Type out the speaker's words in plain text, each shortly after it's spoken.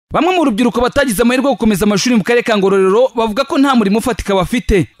Bamwe mu rubyiruko batagize amahirwe yo gukomeza amashuri mu karere ka Ngororero bavuga ko nta murimo ufatika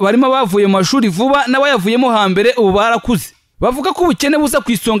bafite, barimo bavuye mu mashuri vuba n'abayavuyemo hambere ubu barakuze. Bavuga ko ubukene buza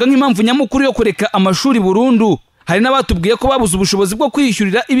kwisonga nk'impamvu nyamukuru yo kureka amashuri burundu. Hari n'abatubwiye ko babuze ubushobozi bwo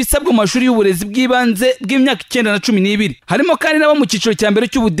kwiyishyurira ibisabwa mu mashuri y'uburezi bw'ibanze bw'imyaka 9 na 12. Harimo kandi nabo mu cyiciro cya mbere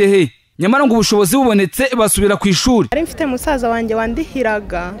cy'ubudehe. Nyamara ngo ubushobozi bubonetse basubira ku ishuri. Ari mfite musaza wanjye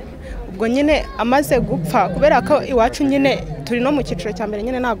wandihiraga, ubwo nyine amaze gupfa kubera ko iwacu nyine turi no mu cyiciro cya mbere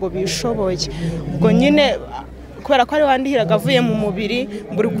nyine ntago bishoboye. Ubwo nyine kubera ko ari wandihiraga avuye mu mubiri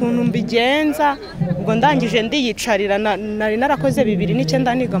mburi kuntu mbigenza, ubwo ndangije ndiyicarira nari narakoze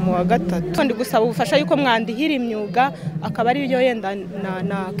 2009 niga mu wa 3. Ndi gusaba ubufasha yuko mwandihira imyuga akaba ari yo yenda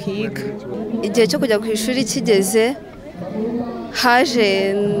nakiga. Igihe cyo kujya ku ishuri kigeze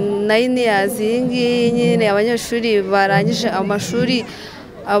haje 9 years nyine abanyeshuri barangije amashuri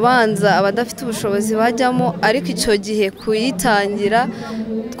abanza abadafite ubushobozi bajyamo, ariko icyo gihe kuyitangira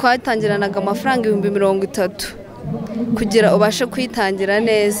twatangiranaga amafaranga 30,000 kugira ubashe kwitangira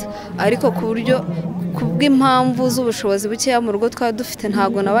neza, ariko ku buryo kubw'impamvu z'ubushobozi bukeya mu rugo twari dufite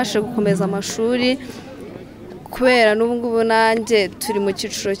ntabwo nabashe gukomeza amashuri, kubera n'ubu ngubu nanjye turi mu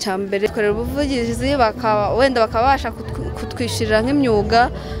cyiciro cya mbere. Korera ubuvugizi wenda bakabasha kutwishyurira nk'imyuga,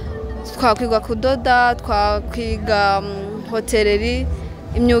 twakwiga kudoda, twakwiga hoteleri,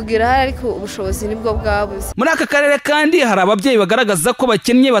 imyuga irahari ariko ubushobozi nibwo bwabuze. Muri aka karere kandi hari ababyeyi bagaragaza ko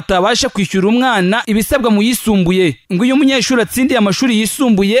bakennye batabasha kwishyura umwana ibisabwa mu yisumbuye. Ngo uyu munyeshuri atsindiye amashuri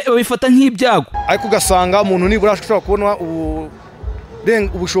yisumbuye babifata nk'ibyago, ariko ugasanga umuntu nibura ashobora kubona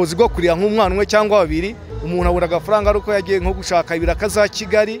ubushobozi bwo kurira nk'umwana umwe cyangwa babiri, umuntu abura agafaranga ariko yagiye nko gushaka ibiraka za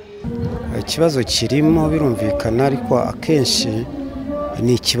Kigali. Ikibazo kirimo birumvikana, ariko akenshi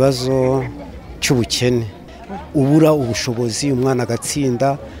ni ikibazo cy'ubukene. Ubura ubushobozi umwana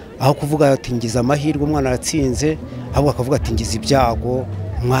agatsinda, aho kuvuga ati ngize amahirwe umwana aratsinze, ahubwo akavuga ati ngize ibyago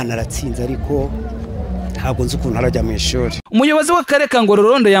umwana aratsinze ariko ntabwo nzi ukuntu arajya mu ishuri. Umuyobozi w'akarere ka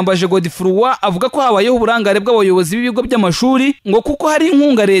Ngororero yambaje Godifrua avuga ko habayeho uburangare bw'abayobozi b'ibigo by'amashuri, ngo kuko hari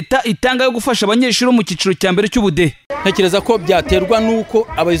inkunga leta itanga yo gufasha abanyeshuri mu cyiciro cya mbere cy'ubudehe. Ntekereza ko byaterwa nuko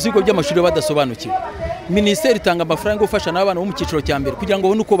abayobozi b'ibigo by'amashuri badasobanukiwe. Minisiteri itanga amafaranga yo gufasha n'abana bo mu cyiciro cya mbere kugira ngo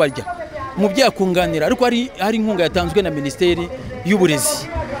babone uko barya, mu byakunganira, ariko hari inkunga yatanzwe na Minisiteri y'Uburezi.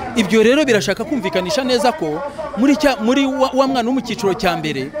 Ibyo rero birashaka kumvikanisha neza ko muri wa mwana wo mu cyiciro cya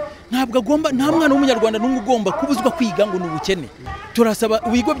mbere nta mwana w'umunyarwanda n'umwe ugomba kubuzwa kwiga ngo n'ubukene. Turasaba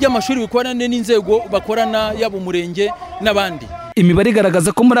ibigo by'amashuri bikorane n'inzego bakorana yabo umurenge n'abandi. Imibare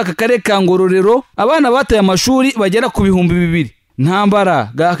igaragaza ko muri aka karere ka Ngororero abana bataye amashuri bagera ku 2,000.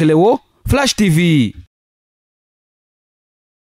 Ntambara Gaklewo, Flash TV.